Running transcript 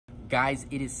Guys,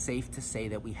 it is safe to say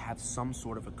that we have some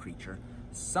sort of a creature,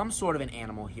 some sort of an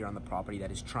animal here on the property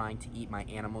that is trying to eat my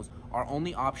animals. Our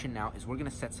only option now is we're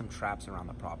gonna set some traps around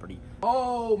the property.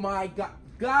 Oh my God,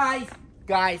 guys.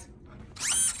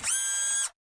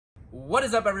 What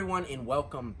is up, everyone, and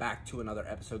welcome back to another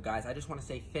episode. Guys, I just want to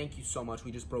say thank you so much.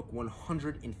 We just broke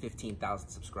 115,000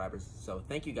 subscribers, so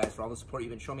thank you guys for all the support you've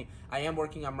been showing me. I am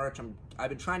working on merch. I've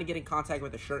been trying to get in contact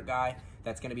with the shirt guy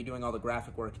that's going to be doing all the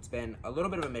graphic work. It's been a little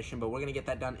bit of a mission, but we're going to get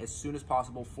that done as soon as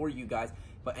possible for you guys.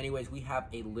 But anyways, we have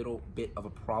a little bit of a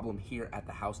problem here at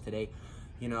the house today.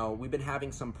 You know, we've been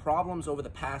having some problems over the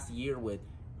past year with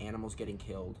animals getting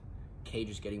killed,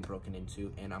 cages getting broken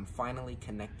into, and I'm finally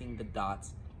connecting the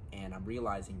dots. And I'm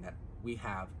realizing that we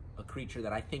have a creature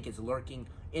that I think is lurking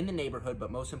in the neighborhood, but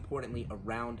most importantly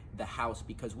around the house,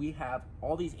 because we have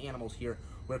all these animals here.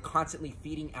 We're constantly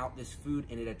feeding out this food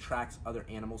and it attracts other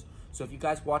animals. So if you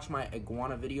guys watch my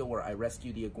iguana video where I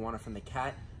rescued the iguana from the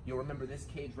cat, you'll remember this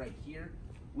cage right here.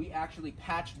 We actually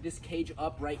patched this cage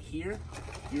up right here.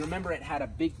 You remember it had a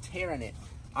big tear in it.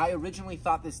 I originally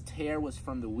thought this tear was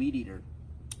from the weed eater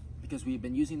because we've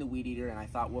been using the weed eater, and I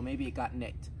thought, well, maybe it got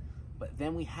nicked. But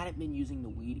then we hadn't been using the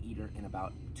weed eater in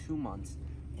about 2 months,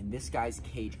 and this guy's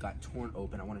cage got torn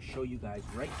open. I want to show you guys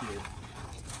right here.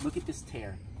 Look at this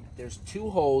tear. There's 2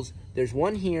 holes. There's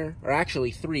one here, or actually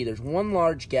 3. There's one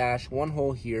large gash, 1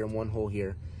 hole here, and 1 hole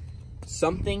here.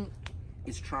 Something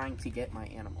is trying to get my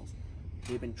animals.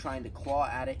 They've been trying to claw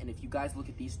at it, and if you guys look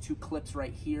at these 2 clips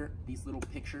right here, these little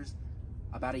pictures,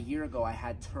 about a year ago I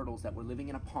had turtles that were living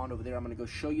in a pond over there. I'm going to go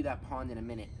show you that pond in a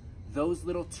minute. Those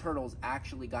little turtles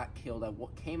actually got killed. I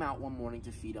came out one morning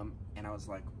to feed them, and I was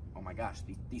like, oh my gosh,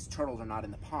 these turtles are not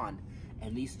in the pond.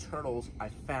 And these turtles I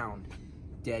found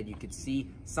dead. You could see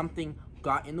something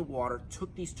got in the water,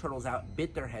 took these turtles out,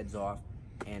 bit their heads off,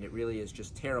 and it really is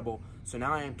just terrible. So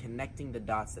now I am connecting the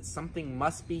dots that something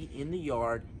must be in the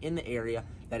yard, in the area,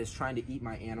 that is trying to eat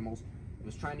my animals. It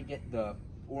was trying to get the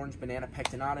orange banana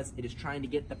pectinatus. It is trying to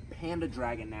get the panda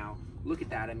dragon now. Look at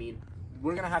that. I mean,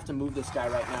 we're gonna have to move this guy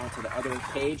right now into the other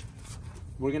cage.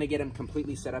 We're gonna get him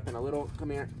completely set up in a little,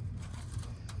 come here.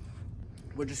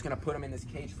 We're just gonna put him in this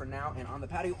cage for now, and on the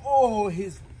patio, oh,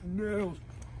 his nails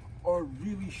are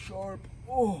really sharp.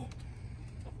 Oh,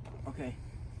 okay,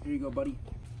 here you go, buddy.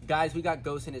 Guys, we got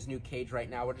Ghost in his new cage right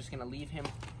now. We're just gonna leave him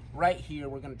right here.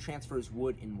 We're gonna transfer his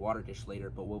wood in water dish later,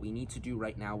 but what we need to do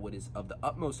right now, what is of the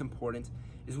utmost importance,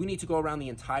 is we need to go around the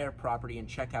entire property and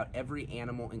check out every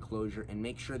animal enclosure and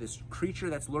make sure this creature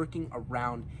that's lurking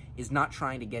around is not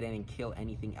trying to get in and kill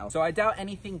anything else. So I doubt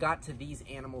anything got to these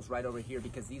animals right over here,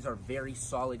 because these are very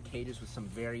solid cages with some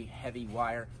very heavy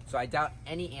wire. So I doubt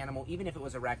any animal, even if it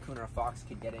was a raccoon or a fox,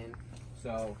 could get in.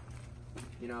 So,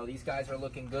 you know, these guys are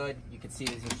looking good. You can see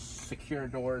these are secure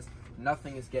doors.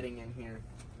 Nothing is getting in here.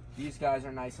 These guys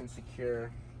are nice and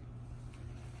secure.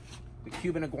 The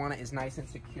Cuban iguana is nice and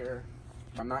secure.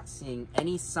 I'm not seeing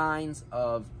any signs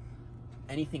of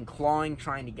anything clawing,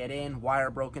 trying to get in, wire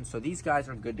broken, so these guys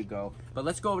are good to go. But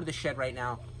let's go over to the shed right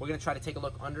now. We're gonna try to take a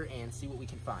look under and see what we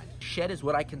can find. Shed is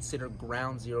what I consider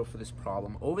ground zero for this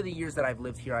problem. Over the years that I've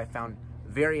lived here, I found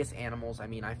various animals. I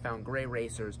mean, I found gray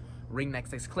racers, ringneck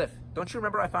snakes. Cliff, don't you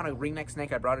remember I found a ringneck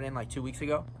snake? I brought it in like 2 weeks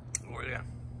ago. Oh yeah.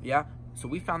 Yeah? So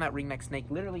we found that ringneck snake.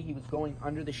 Literally, he was going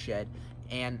under the shed,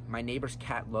 and my neighbor's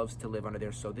cat loves to live under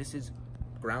there, so this is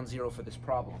ground zero for this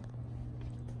problem.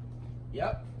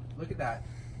 Yep, look at that.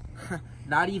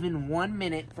 Not even 1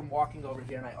 minute from walking over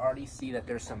here, and I already see that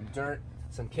there's some dirt,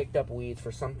 some kicked up weeds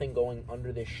for something going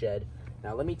under this shed.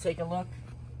 Now let me take a look.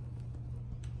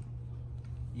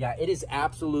 Yeah, it is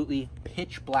absolutely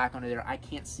pitch black under there. I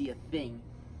can't see a thing.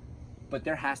 But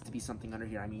there has to be something under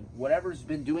here. I mean, whatever's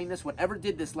been doing this, whatever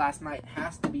did this last night,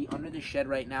 has to be under the shed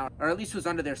right now, or at least was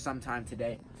under there sometime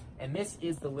today. And this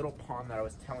is the little pond that I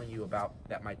was telling you about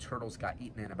that my turtles got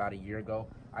eaten in about a year ago.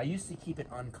 I used to keep it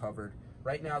uncovered.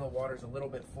 Right now the water's a little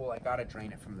bit full. I gotta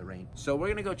drain it from the rain. So we're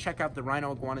gonna go check out the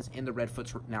rhino iguanas and the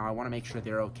redfoots now. I wanna make sure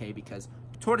they're okay, because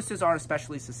tortoises are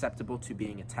especially susceptible to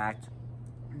being attacked.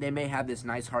 They may have this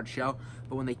nice hard shell,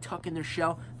 but when they tuck in their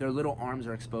shell, their little arms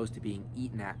are exposed to being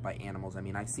eaten at by animals. I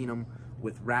mean, I've seen them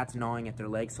with rats gnawing at their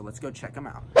legs, so let's go check them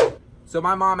out. So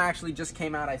my mom actually just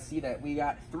came out. I see that we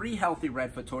got 3 healthy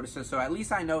redfoot tortoises, so at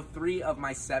least I know 3 of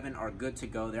my 7 are good to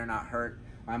go. They're not hurt.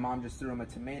 My mom just threw them a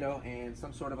tomato and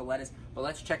some sort of a lettuce, but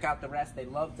let's check out the rest. They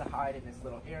love to hide in this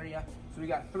little area. So we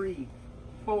got 3,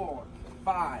 4,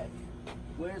 5.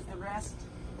 Where's the rest?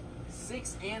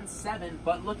 6 and 7,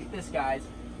 but look at this, guys.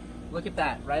 Look at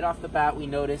that. Right off the bat, we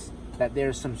notice that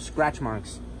there's some scratch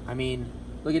marks. I mean,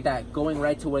 look at that, going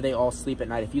right to where they all sleep at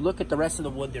night. If you look at the rest of the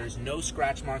wood, there's no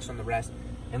scratch marks on the rest.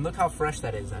 And look how fresh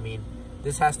that is. I mean,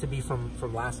 this has to be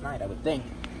from last night, I would think.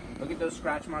 Look at those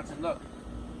scratch marks, and look.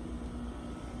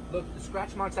 Look, the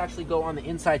scratch marks actually go on the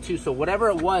inside too. So whatever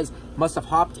it was must have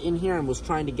hopped in here and was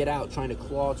trying to get out, trying to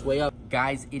claw its way up.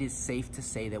 Guys, it is safe to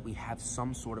say that we have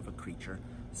some sort of a creature,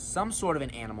 some sort of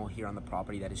an animal here on the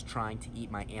property that is trying to eat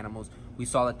my animals. We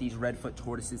saw that these redfoot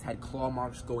tortoises had claw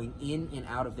marks going in and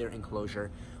out of their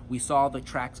enclosure. We saw the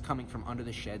tracks coming from under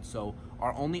the shed. So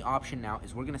our only option now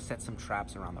is we're gonna set some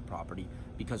traps around the property,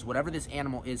 because whatever this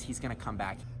animal is, he's gonna come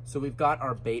back. So we've got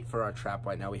our bait for our trap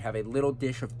right now. We have a little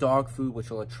dish of dog food, which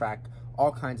will attract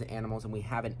all kinds of animals, and we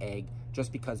have an egg,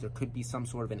 just because there could be some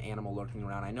sort of an animal lurking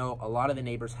around. I know a lot of the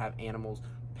neighbors have animals,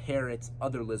 parrots,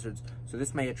 other lizards, so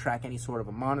this may attract any sort of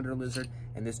a monitor lizard,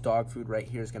 and this dog food right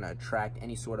here is gonna attract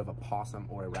any sort of a possum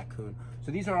or a raccoon.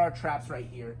 So these are our traps right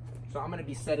here. So I'm gonna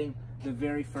be setting the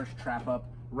very first trap up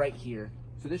right here.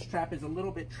 So this trap is a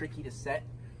little bit tricky to set.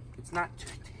 It's not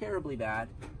terribly bad,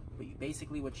 but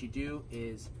basically what you do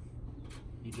is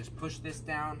you just push this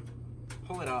down,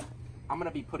 pull it up. I'm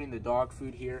gonna be putting the dog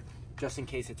food here just in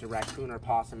case it's a raccoon or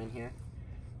possum in here.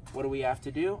 What do we have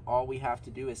to do? All we have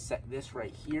to do is set this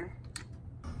right here.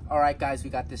 All right, guys, we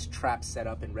got this trap set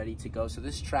up and ready to go. So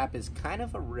this trap is kind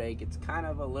of a rig. It's kind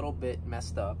of a little bit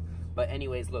messed up. But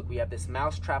anyways, look, we have this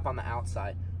mouse trap on the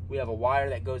outside. We have a wire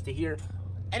that goes to here.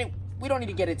 Anyway, we don't need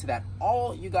to get into that.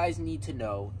 All you guys need to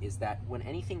know is that when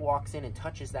anything walks in and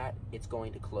touches that, it's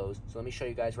going to close. So let me show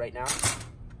you guys right now.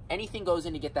 Anything goes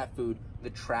in to get that food, the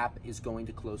trap is going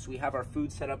to close. So we have our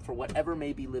food set up for whatever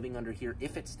may be living under here,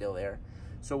 if it's still there.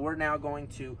 So we're now going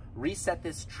to reset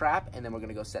this trap, and then we're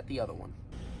gonna go set the other one.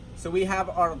 So we have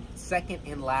our second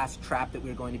and last trap that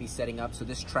we're going to be setting up. So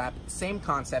this trap, same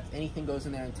concept, anything goes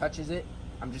in there and touches it,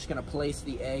 I'm just gonna place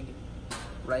the egg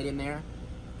right in there.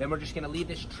 Then we're just gonna leave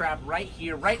this trap right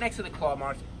here, right next to the claw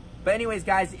marks. But anyways,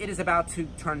 guys, it is about to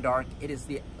turn dark. It is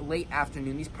the late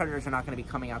afternoon. These predators are not gonna be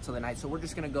coming out till the night, so we're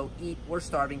just gonna go eat. We're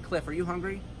starving. Cliff, are you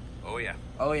hungry? Oh yeah.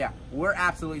 Oh yeah, we're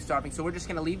absolutely starving. So we're just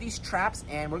gonna leave these traps,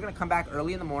 and we're gonna come back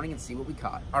early in the morning and see what we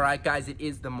caught. All right, guys, it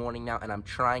is the morning now, and I'm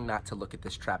trying not to look at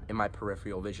this trap in my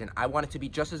peripheral vision. I want it to be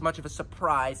just as much of a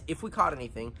surprise if we caught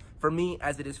anything for me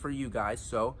as it is for you guys.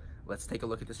 So let's take a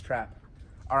look at this trap.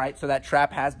 All right, so that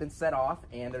trap has been set off,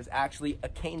 and there's actually a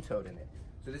cane toad in it.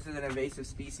 So this is an invasive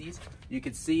species. You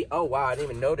can see, oh wow, I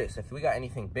didn't even notice. If we got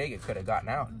anything big, it could have gotten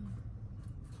out.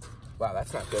 Wow,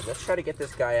 that's not good. Let's try to get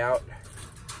this guy out.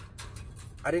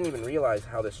 I didn't even realize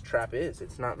how this trap is.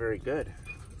 It's not very good.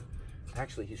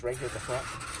 Actually, he's right here at the front.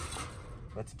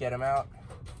 Let's get him out.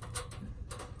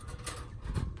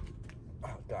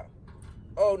 Oh, got him.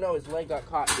 Oh no, his leg got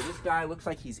caught. So this guy looks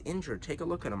like he's injured. Take a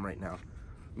look at him right now.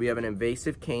 We have an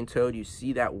invasive cane toad. You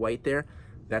see that white there?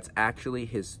 That's actually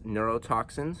his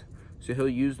neurotoxins. So he'll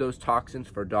use those toxins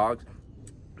for dogs.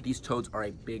 These toads are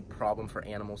a big problem for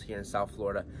animals here in South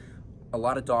Florida. A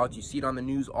lot of dogs, you see it on the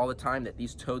news all the time that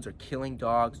these toads are killing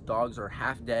dogs. Dogs are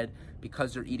half dead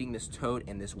because they're eating this toad,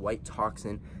 and this white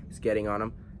toxin is getting on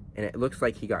them. And it looks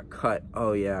like he got cut.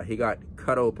 Oh yeah, he got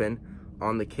cut open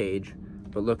on the cage.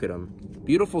 But look at him.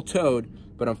 Beautiful toad,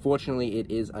 but unfortunately it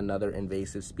is another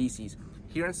invasive species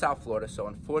here in South Florida. So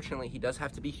unfortunately he does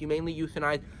have to be humanely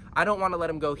euthanized. I don't want to let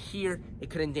him go here. It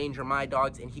could endanger my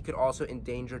dogs, and he could also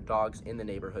endanger dogs in the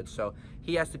neighborhood. So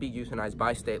he has to be euthanized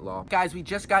by state law. Guys, we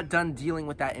just got done dealing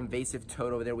with that invasive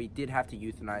toad over there. We did have to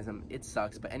euthanize him. It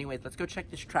sucks. But anyways, let's go check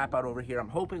this trap out over here. I'm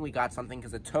hoping we got something,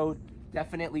 because the toad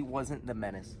definitely wasn't the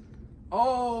menace.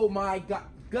 Oh my God,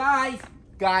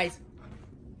 guys.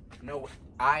 No,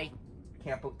 I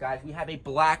can't, guys, we have a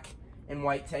black and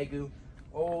white tegu.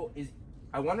 Oh,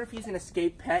 I wonder if he's an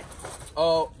escaped pet.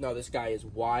 Oh, no, this guy is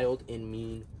wild and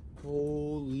mean.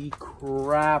 Holy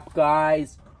crap,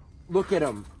 guys. Look at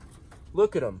him.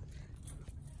 Look at him.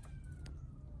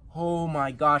 Oh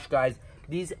my gosh, guys.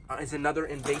 This is another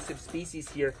invasive species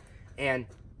here. And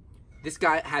this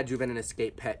guy had to have been an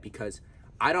escaped pet, because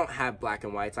I don't have black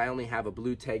and whites. I only have a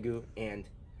blue tegu, and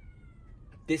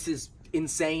this is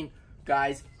insane.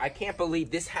 Guys, I can't believe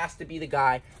this has to be the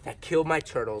guy that killed my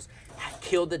turtles,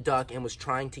 killed the duck, and was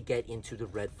trying to get into the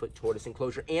redfoot tortoise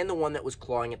enclosure, and the one that was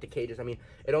clawing at the cages. I mean,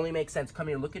 it only makes sense. Come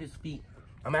here, look at his feet.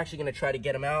 I'm actually going to try to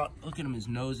get him out. Look at him, his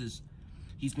nose is,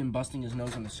 he's been busting his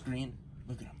nose on the screen.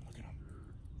 Look at him, look at him.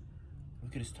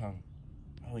 Look at his tongue.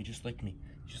 Oh, he just licked me.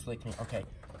 He just licked me. Okay,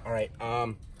 all right.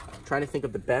 I'm trying to think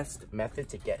of the best method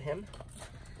to get him.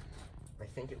 I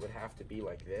think it would have to be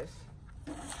like this.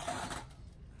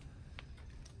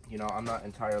 You know, I'm not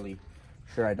entirely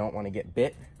sure. I don't want to get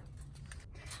bit.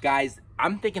 Guys,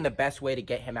 I'm thinking the best way to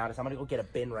get him out is I'm going to go get a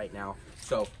bin right now.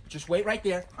 So just wait right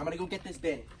there. I'm going to go get this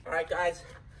bin. All right, guys,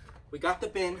 we got the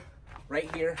bin.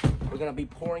 right here, we're gonna be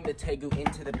pouring the Tegu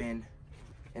into the bin.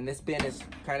 And this bin is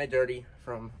kind of dirty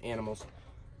from animals.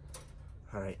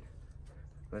 All right,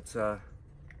 let's, wait,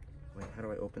 how do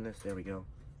I open this? There we go.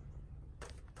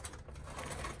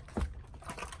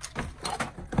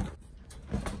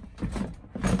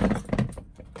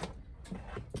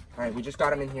 All right, we just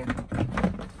got him in here.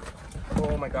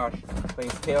 Oh my gosh.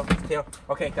 Wait, his tail, his tail.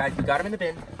 Okay, guys, we got him in the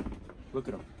bin. Look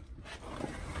at him.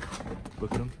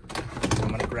 Look at him. I'm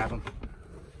gonna grab him.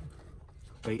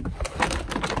 Wait.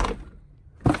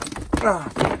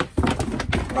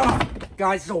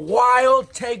 Guys, it's a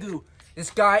wild Tegu. This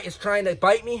guy is trying to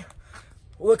bite me.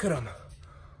 Look at him.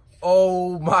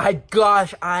 Oh my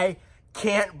gosh, I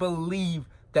can't believe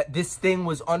that this thing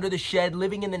was under the shed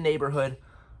living in the neighborhood.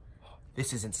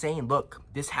 This is insane. Look,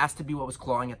 this has to be what was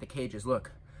clawing at the cages.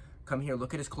 Look, come here.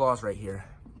 Look at his claws right here.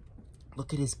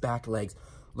 Look at his back legs.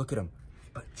 Look at him.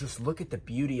 But just look at the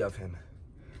beauty of him.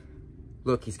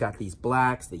 Look, he's got these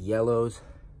blacks, the yellows.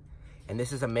 And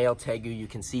this is a male Tegu. You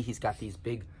can see he's got these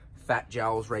big fat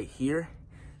jowls right here.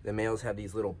 The males have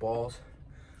these little balls.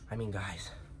 I mean,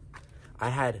 guys,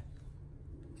 I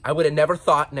would have never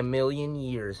thought in a million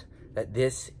years that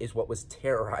this is what was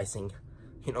terrorizing,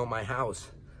 you know, my house.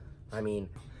 I mean,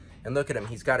 and look at him.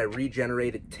 He's got a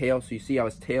regenerated tail. So you see how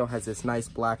his tail has this nice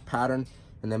black pattern,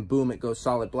 and then boom, it goes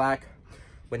solid black.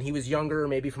 When he was younger,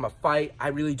 maybe from a fight, I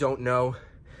really don't know.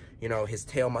 You know, his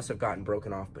tail must have gotten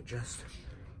broken off, but just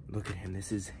look at him.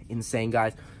 This is insane,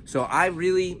 guys. So I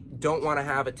really don't want to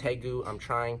have a Tegu. I'm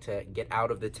trying to get out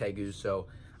of the Tegus. So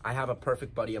I have a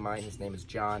perfect buddy of mine. His name is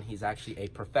John. He's actually a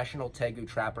professional Tegu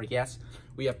trapper. Yes,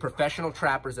 we have professional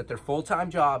trappers that their full-time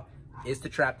job is to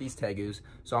trap these Tegus.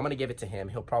 So I'm going to give it to him.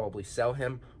 He'll probably sell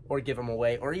him or give him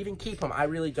away or even keep him. I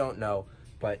really don't know.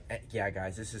 But yeah,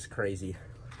 guys, this is crazy.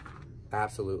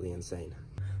 Absolutely insane.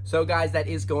 So guys, that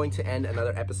is going to end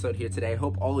another episode here today. I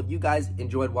hope all of you guys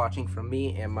enjoyed watching from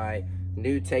me and my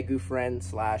new Tegu friend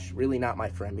slash really not my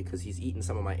friend because he's eaten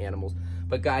some of my animals.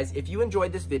 But guys, if you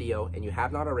enjoyed this video and you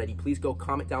have not already, please go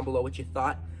comment down below what you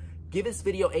thought. Give this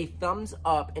video a thumbs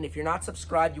up. And if you're not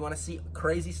subscribed, you want to see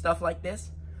crazy stuff like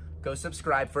this, go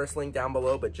subscribe. First link down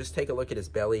below, but just take a look at his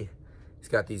belly. He's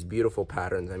got these beautiful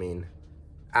patterns. I mean,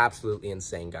 absolutely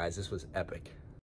insane, guys. This was epic.